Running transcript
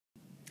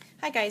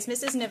Hi guys,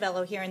 Mrs.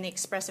 Novello here in the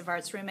Expressive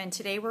Arts room, and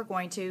today we're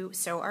going to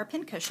sew our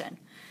pincushion.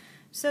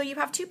 So you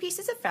have two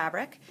pieces of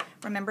fabric.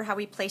 Remember how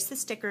we place the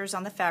stickers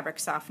on the fabric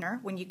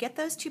softener. When you get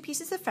those two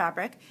pieces of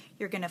fabric,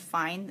 you're going to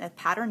find the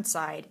pattern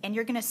side and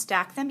you're going to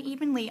stack them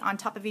evenly on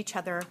top of each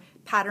other,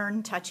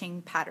 pattern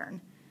touching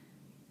pattern,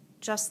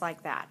 just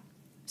like that.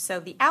 So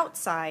the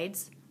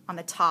outsides on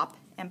the top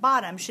and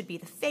bottom should be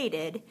the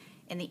faded,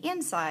 and the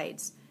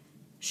insides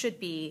should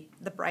be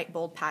the bright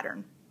bold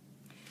pattern.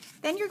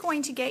 Then you're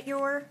going to get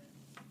your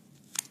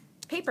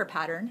paper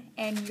pattern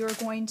and you're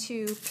going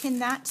to pin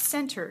that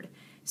centered.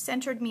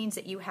 Centered means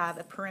that you have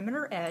a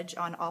perimeter edge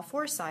on all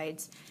four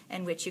sides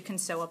in which you can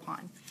sew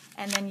upon.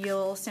 And then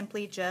you'll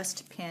simply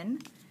just pin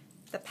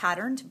the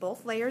pattern to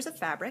both layers of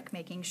fabric,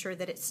 making sure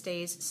that it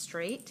stays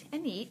straight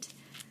and neat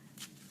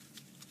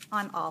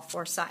on all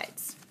four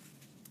sides.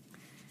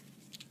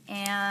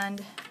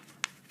 And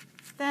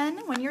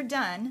then when you're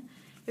done,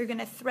 you're going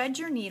to thread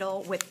your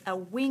needle with a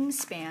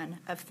wingspan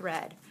of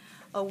thread.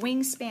 A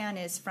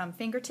wingspan is from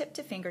fingertip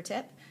to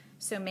fingertip,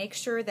 so make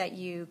sure that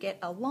you get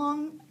a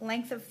long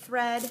length of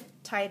thread,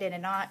 tie it in a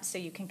knot so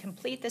you can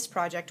complete this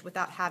project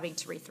without having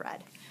to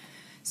rethread.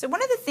 So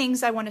one of the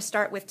things I want to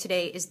start with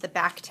today is the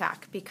back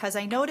tack, because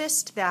I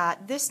noticed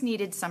that this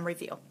needed some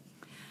review.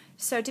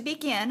 So to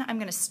begin, I'm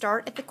going to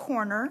start at the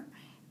corner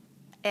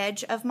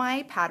edge of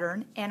my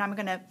pattern, and I'm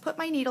going to put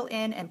my needle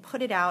in and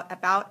put it out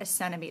about 1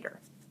 centimeter.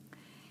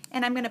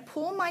 And I'm going to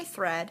pull my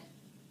thread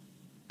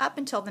up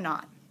until the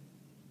knot.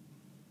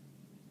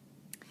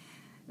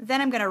 Then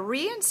I'm going to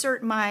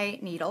reinsert my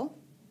needle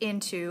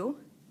into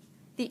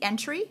the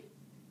entry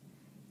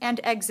and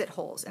exit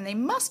holes, and they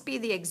must be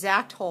the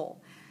exact hole.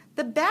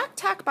 The back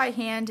tack by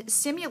hand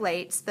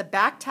simulates the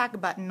back tack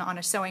button on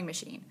a sewing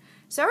machine.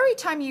 So every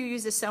time you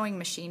use a sewing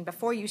machine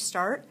before you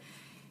start,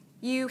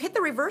 you hit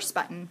the reverse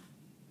button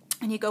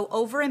and you go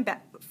over and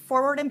back,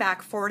 forward and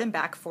back, forward and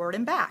back, forward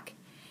and back.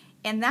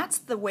 And that's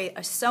the way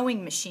a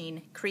sewing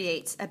machine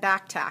creates a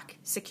back tack,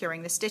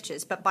 securing the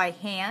stitches. But by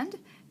hand,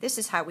 this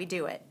is how we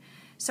do it.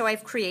 So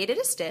I've created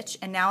a stitch,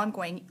 and now I'm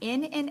going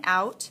in and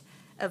out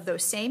of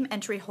those same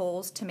entry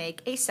holes to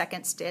make a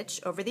second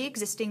stitch over the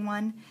existing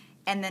one.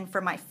 And then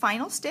for my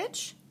final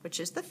stitch, which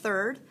is the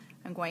third,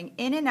 I'm going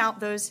in and out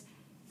those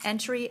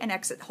entry and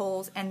exit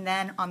holes, and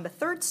then on the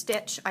third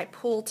stitch I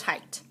pull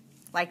tight,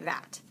 like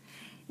that.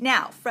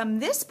 Now from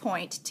this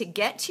point to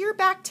get to your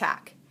back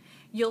tack,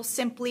 you'll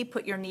simply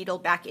put your needle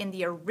back in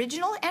the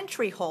original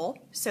entry hole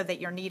so that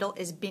your needle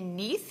is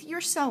beneath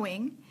your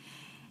sewing,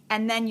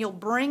 and then you'll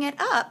bring it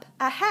up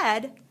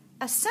ahead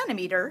 1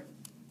 centimeter,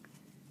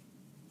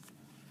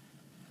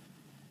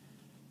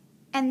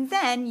 and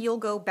then you'll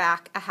go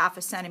back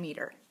 1/2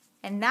 centimeter.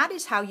 And that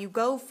is how you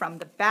go from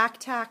the back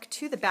tack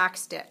to the back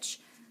stitch.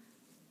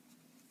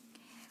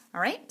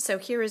 All right, so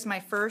here is my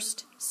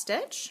first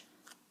stitch,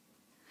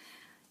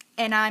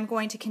 and I'm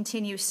going to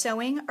continue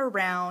sewing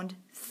around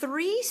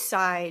 3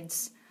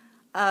 sides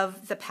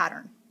of the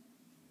pattern.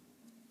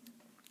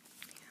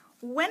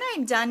 When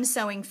I'm done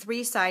sewing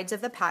 3 sides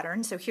of the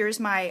pattern, so here's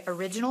my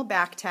original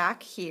back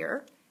tack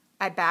here,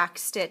 I back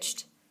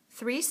stitched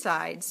 3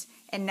 sides,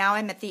 and now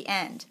I'm at the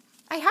end.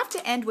 I have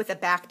to end with a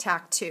back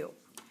tack too.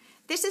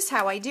 This is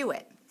how I do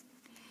it.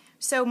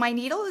 So my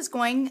needle is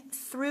going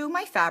through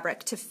my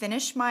fabric to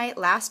finish my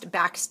last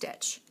back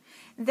stitch.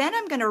 Then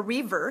I'm going to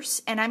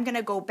reverse, and I'm going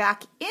to go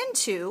back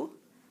into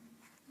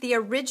the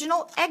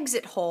original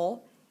exit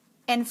hole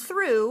and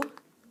through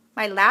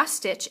my last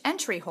stitch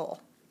entry hole.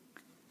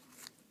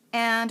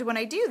 And when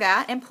I do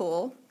that and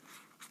pull,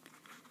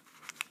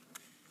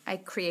 I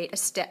create a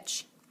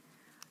stitch.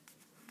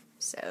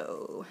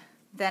 So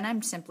then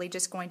I'm simply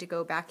just going to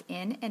go back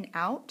in and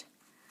out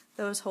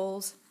those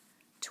holes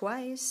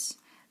twice,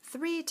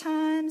 3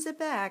 times a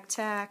back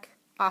tack.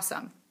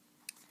 Awesome.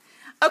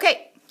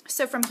 Okay,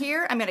 so from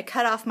here I'm going to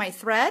cut off my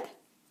thread,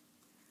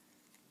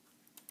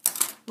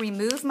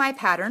 remove my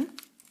pattern,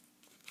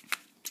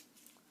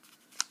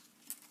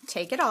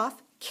 take it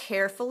off,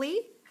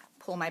 carefully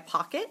pull my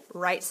pocket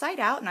right side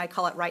out, and I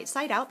call it right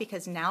side out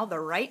because now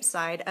the right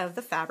side of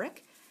the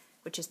fabric,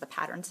 which is the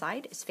pattern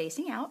side, is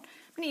facing out.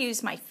 I'm going to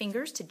use my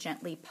fingers to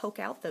gently poke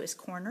out those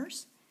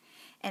corners,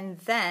 and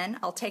then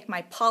I'll take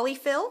my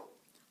polyfill,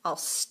 I'll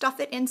stuff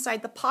it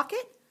inside the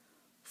pocket,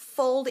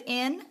 fold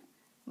in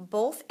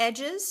both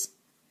edges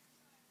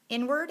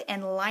inward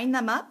and line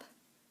them up.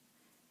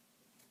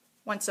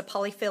 Once the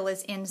polyfill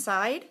is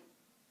inside,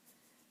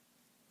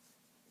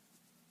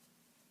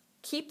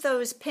 keep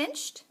those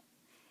pinched.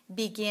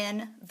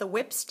 Begin the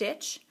whip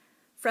stitch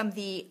from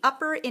the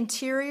upper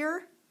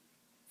interior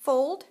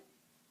fold,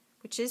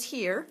 which is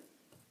here,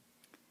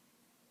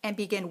 and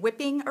begin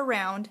whipping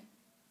around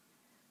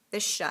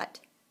this shut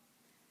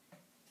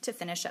to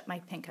finish up my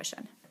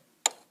pincushion.